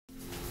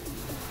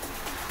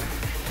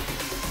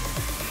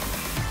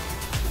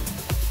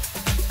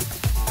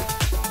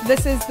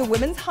This is the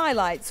women's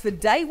highlights for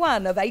day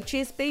one of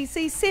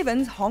HSBC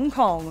Sevens Hong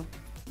Kong.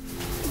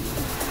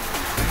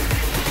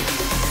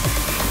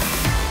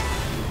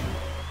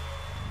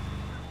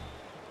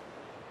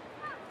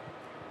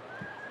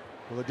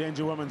 Well, the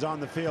Danger Woman's on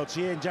the field.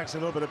 She injects a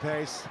little bit of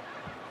pace.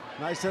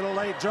 Nice little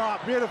late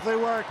drop, beautifully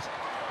worked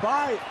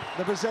by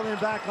the Brazilian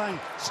backline.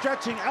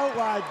 Stretching out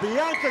wide,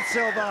 Bianca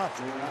Silva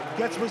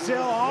gets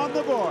Brazil on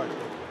the board.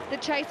 The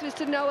chase was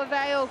to no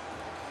avail,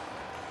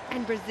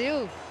 and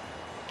Brazil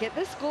get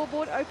the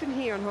scoreboard open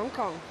here in Hong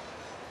Kong.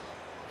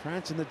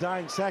 France in the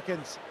dying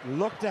seconds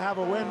look to have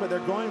a win, but they're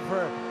going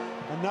for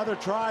another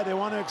try. They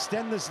want to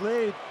extend this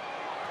lead,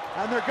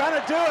 and they're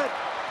gonna do it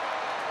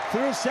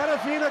through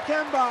Serafina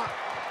Kemba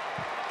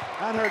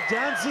and her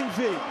dancing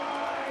feet.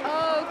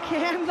 Oh,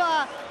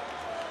 Kemba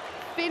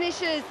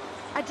finishes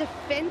a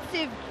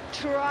defensive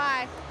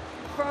try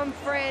from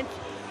France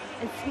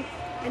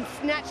and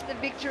snatched the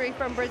victory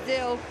from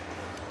Brazil.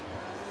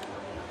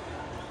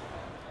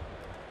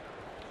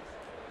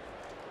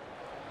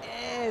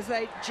 As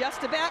they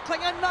just about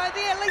cling in. No,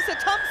 there, Lisa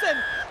Thompson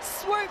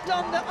swooped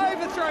on the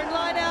overthrown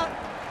line out,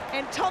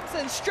 and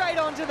Thompson straight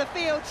onto the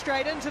field,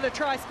 straight into the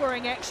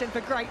try-scoring action for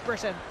Great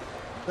Britain.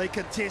 They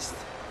contest,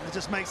 and it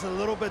just makes it a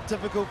little bit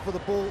difficult for the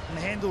ball and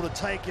handle to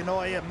take, and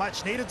oh yeah,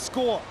 much needed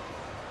score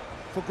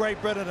for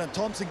Great Britain, and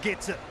Thompson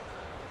gets it.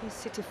 Here's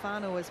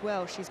Setefano as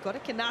well. She's got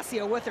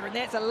Ignacio with her, and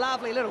that's a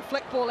lovely little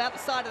flick ball out the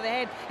side of the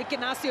hand.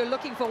 Ignacio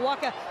looking for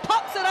Waka,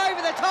 pops it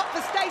over the top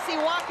for Stacey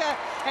Waka,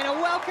 and a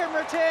welcome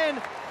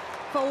return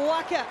for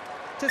Waka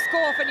to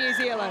score for New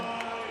Zealand.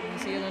 New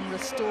Zealand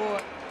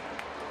restore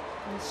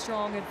a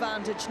strong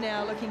advantage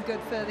now, looking good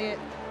for their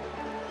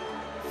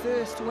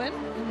first win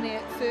in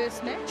their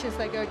first match as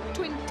they go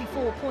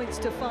 24 points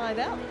to 5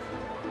 out.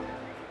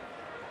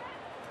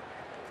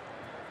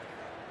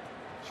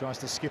 Tries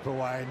to skip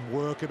away and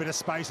work a bit of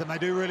space, and they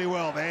do really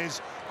well.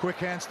 There's quick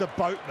hands to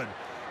Boatman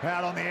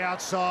out on the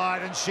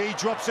outside, and she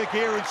drops her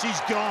gear and she's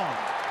gone.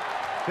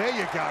 There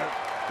you go.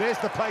 There's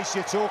the pace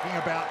you're talking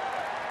about.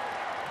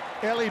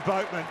 Ellie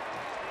Boatman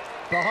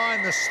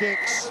behind the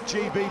sticks,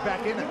 GB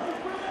back in it.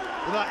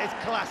 Well, that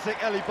is classic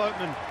Ellie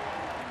Boatman.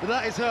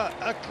 That is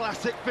a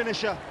classic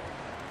finisher,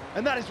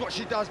 and that is what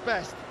she does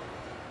best.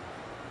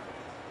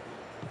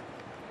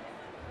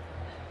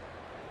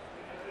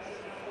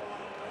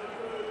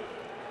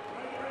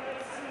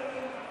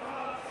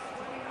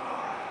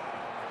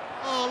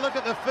 Oh, look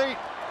at the feet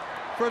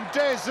from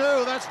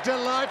Dezu. That's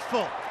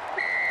delightful.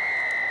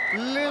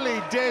 Lily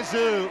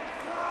Dezu.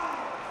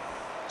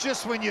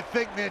 Just when you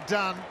think they're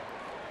done,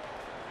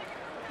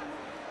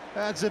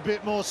 adds a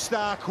bit more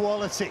star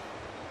quality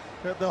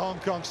at the Hong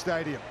Kong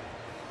Stadium.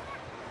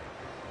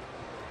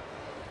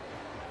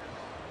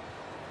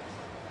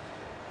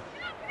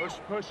 Push,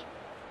 push.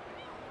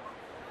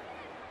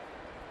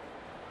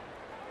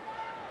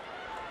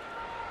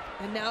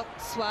 And now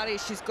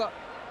Suarez, she's got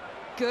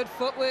good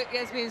footwork,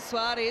 Yasmin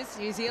Suarez.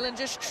 New Zealand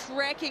just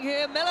tracking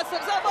her. Miller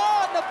slips up,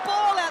 oh, and the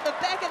ball out the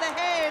back of the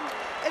hand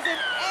is an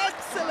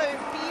absolute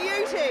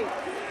beauty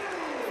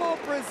for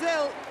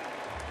Brazil.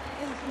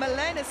 And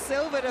Milena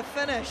Silva to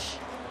finish.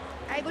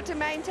 Able to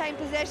maintain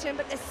possession,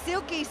 but the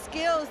silky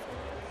skills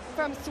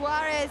from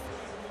Suarez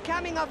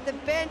coming off the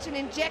bench and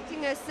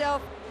injecting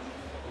herself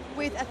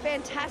with a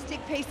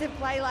fantastic piece of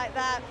play like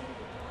that.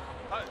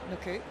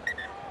 Nuku.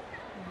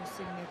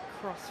 Seeing the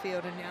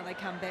crossfield, and now they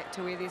come back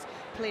to where there's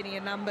plenty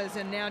of numbers,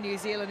 and now New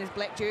Zealand is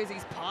black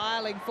jerseys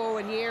piling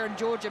forward here, and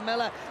Georgia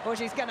Miller, well,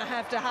 she's going to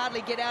have to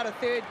hardly get out of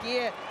third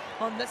gear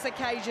on this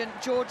occasion.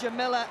 Georgia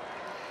Miller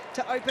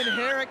to open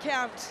her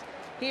account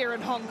here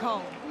in Hong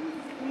Kong.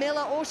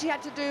 Miller, all she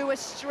had to do was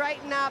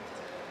straighten up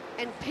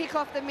and pick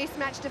off the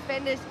mismatched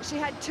defenders. She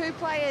had two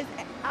players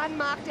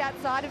unmarked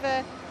outside of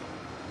her,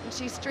 and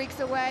she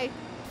streaks away.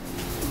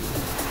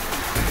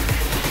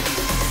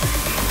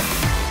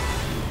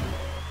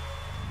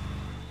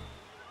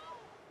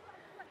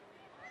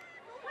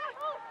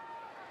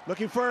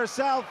 Looking for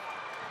herself,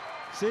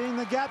 seeing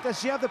the gap. Does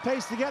she have the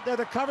pace to get there?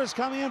 The cover's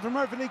coming in from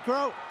Murphy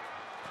Crow.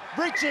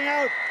 Reaching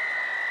out.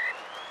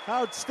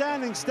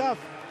 Outstanding stuff.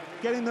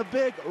 Getting the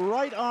big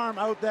right arm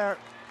out there.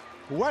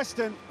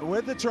 Weston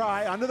with the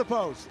try under the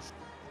posts.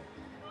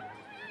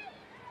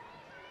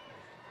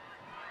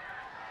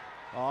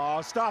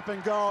 Oh, stop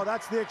and go.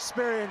 That's the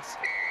experience.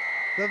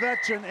 The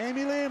veteran,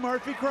 Amy Lee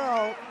Murphy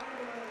Crow,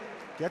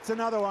 gets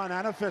another one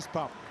and a fist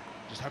pump.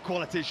 Just her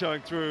quality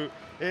showing through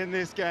in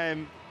this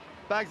game.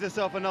 Bags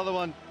herself another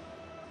one.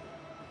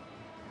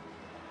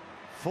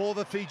 For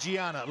the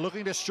Fijiana,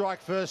 looking to strike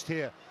first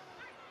here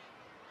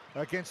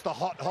against the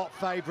hot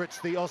favourites,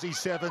 the Aussie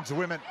Sevens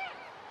women.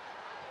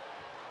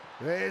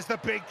 There's the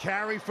big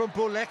carry from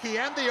Bulecki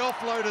and the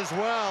offload as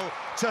well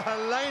to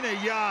Helena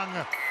Young.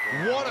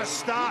 What a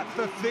start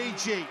for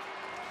Fiji.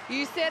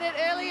 You said it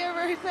earlier,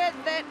 Rupert,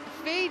 that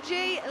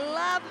Fiji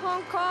love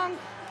Hong Kong.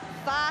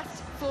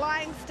 Fast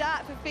flying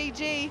start for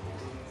Fiji.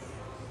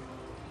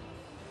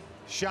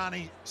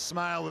 Shani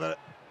Smale with a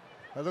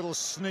little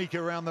sneak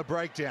around the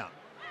breakdown.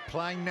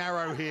 Playing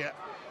narrow here.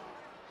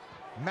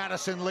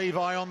 Madison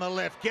Levi on the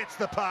left, gets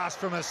the pass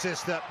from her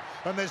sister,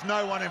 and there's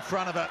no one in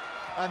front of her.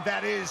 And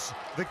that is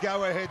the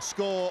go-ahead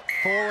score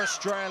for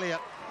Australia.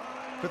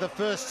 For the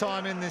first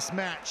time in this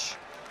match,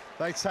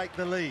 they take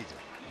the lead.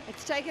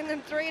 It's taken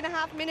them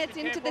 3.5 minutes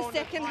into the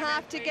second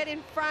half to get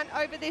in front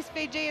over this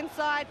Fijian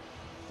side.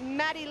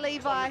 Maddie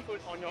Levi,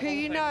 who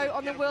you know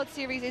on the World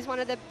Series is one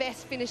of the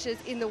best finishers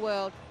in the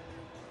world.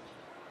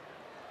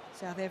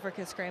 South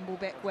Africa scramble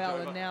back well,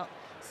 and now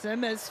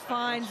Simmers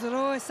finds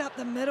Royce up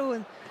the middle,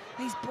 and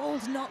these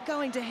balls not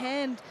going to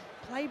hand.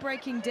 Play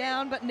breaking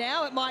down, but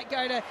now it might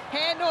go to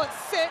hand. Oh, it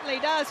certainly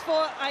does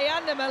for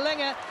Ayanda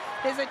Malinga.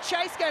 There's a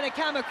chase going to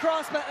come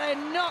across, but they're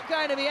not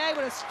going to be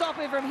able to stop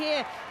him from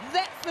here.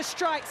 That's the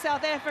strike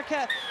South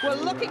Africa were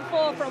looking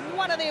for from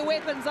one of their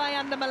weapons,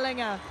 Ayanda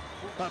Malinga.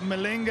 But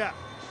Malinga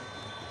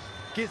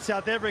gets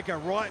South Africa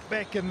right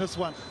back in this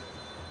one.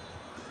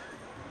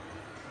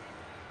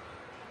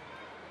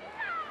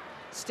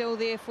 Still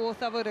there for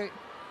Thavuru.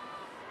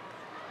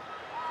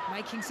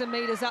 Making some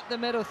meters up the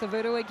middle.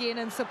 Thavuru again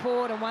in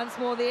support, and once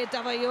more there,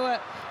 Daviua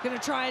going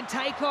to try and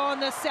take on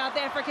the South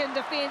African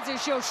defence, and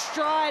she'll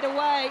stride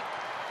away.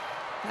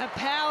 A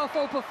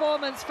powerful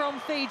performance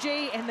from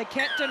Fiji, and the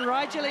captain,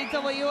 Raijali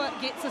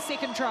Daviua, gets a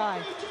second try.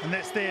 And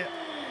that's their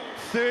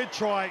third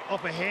try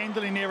off a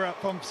handling error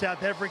from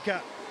South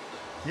Africa.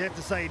 You have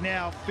to say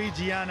now,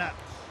 Fijiana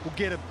will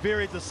get a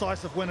very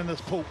decisive win in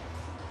this pool.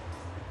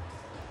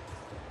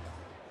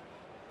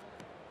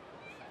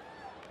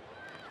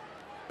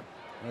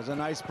 There's a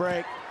nice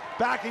break.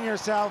 Backing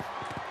yourself.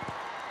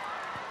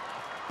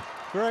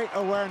 Great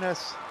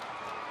awareness.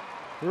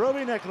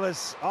 Ruby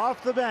Nicholas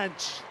off the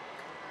bench.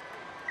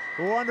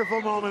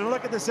 Wonderful moment.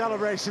 Look at the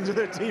celebrations of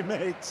their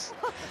teammates.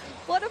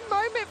 What a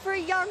moment for a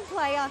young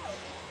player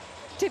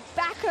to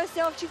back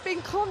herself. She's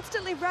been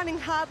constantly running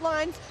hard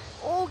lines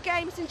all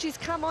game since she's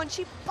come on.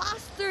 She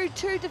busts through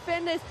 2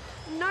 defenders.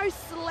 No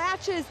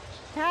slouches.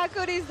 How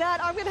good is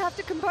that? I'm going to have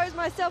to compose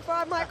myself or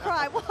I might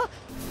cry.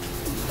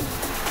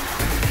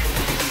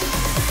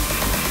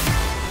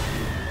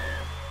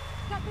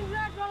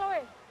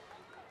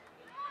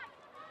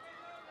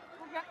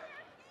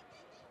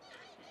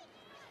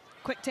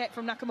 Quick tap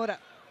from Nakamura.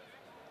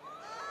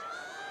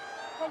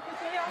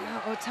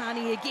 Now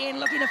Otani again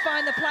looking to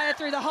find the player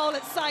through the hole.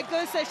 It's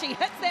Saigusa. She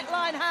hits that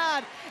line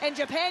hard, and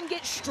Japan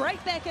gets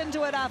straight back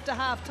into it after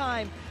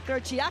half-time.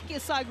 Chiaki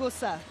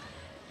Saigusa.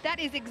 That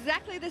is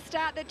exactly the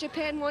start that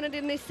Japan wanted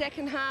in this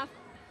second half.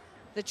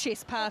 The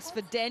chest pass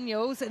for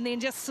Daniels, and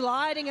then just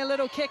sliding a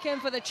little kick in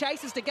for the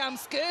chasers to come.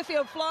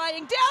 Scurfield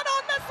flying down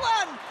on this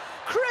one.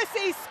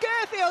 Chrissy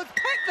Scurfield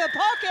picked the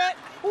pocket.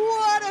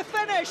 What a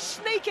finish.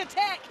 Sneak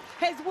attack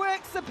has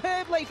worked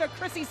superbly for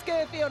Chrissy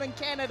Scurfield in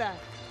Canada.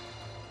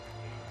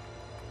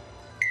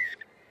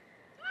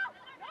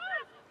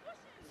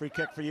 Free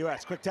kick for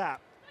US. Quick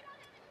tap.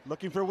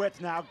 Looking for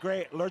width now.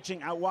 Great.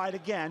 Lurching out wide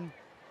again.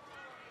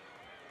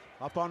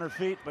 Up on her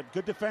feet, but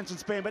good defense in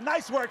Spain. But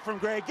nice work from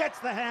Gray. Gets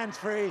the hands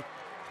free.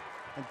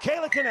 And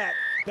Kayla Kinnett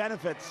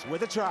benefits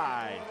with a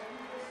try.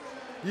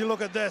 You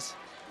look at this.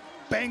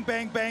 Bang,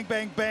 bang, bang,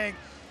 bang, bang,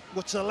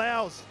 which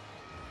allows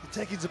the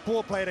attacking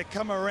support player to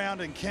come around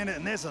and can it,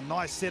 and there's a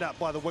nice setup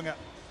by the winger.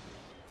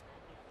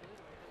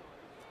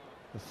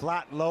 The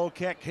flat low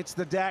kick hits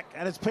the deck,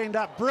 and it's pinned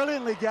up.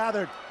 Brilliantly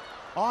gathered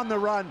on the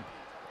run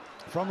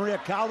from Maria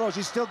Calvo.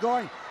 She's still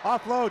going.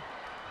 Offload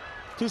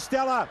to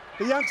Stella.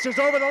 The youngster's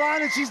over the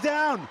line, and she's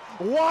down.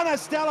 Juana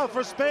Stella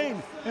for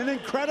Spain. An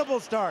incredible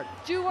start.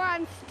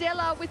 Juan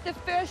Stella with the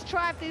first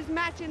try of this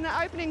match in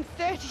the opening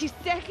 30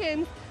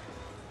 seconds.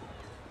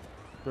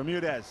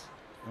 Bermudez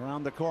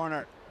around the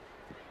corner.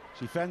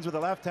 She fends with the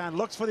left hand,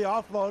 looks for the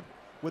offload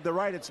with the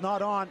right. It's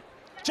not on.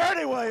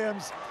 Charity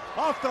Williams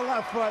off the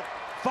left foot.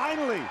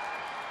 Finally,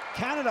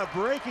 Canada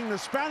breaking the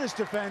Spanish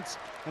defense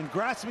and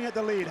grasping at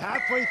the lead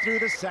halfway through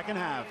the second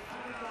half.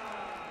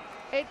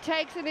 It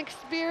takes an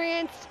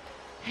experienced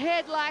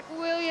head like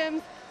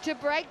Williams to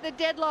break the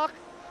deadlock,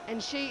 and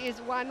she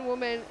is one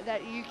woman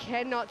that you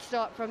cannot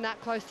stop from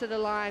that close to the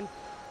line.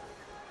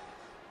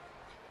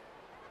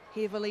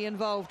 Heavily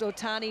involved,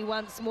 Otani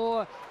once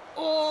more.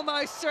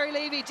 Almost through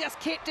Levy, just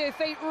kept her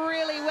feet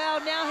really well.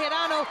 Now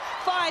Hirano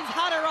finds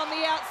Hutter on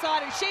the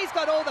outside, and she's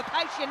got all the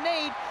pace you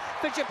need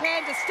for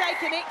Japan to stay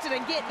connected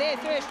and get their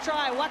first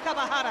try.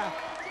 Wakaba Hutter.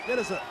 That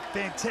is a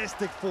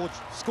fantastic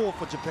score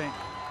for Japan.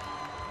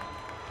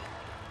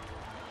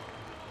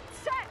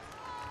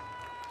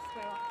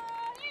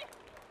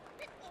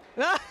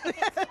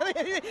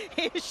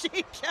 Here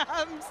she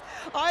comes.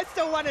 I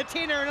still want a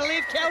tenner, and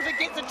Olive Kelter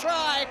gets a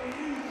try.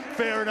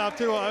 Fair enough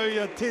to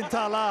Aoya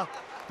Tentala,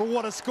 but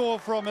what a score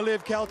from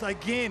Olive Kelter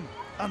again.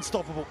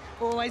 Unstoppable.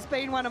 Always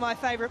been one of my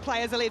favourite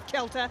players, Olive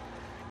Kelter.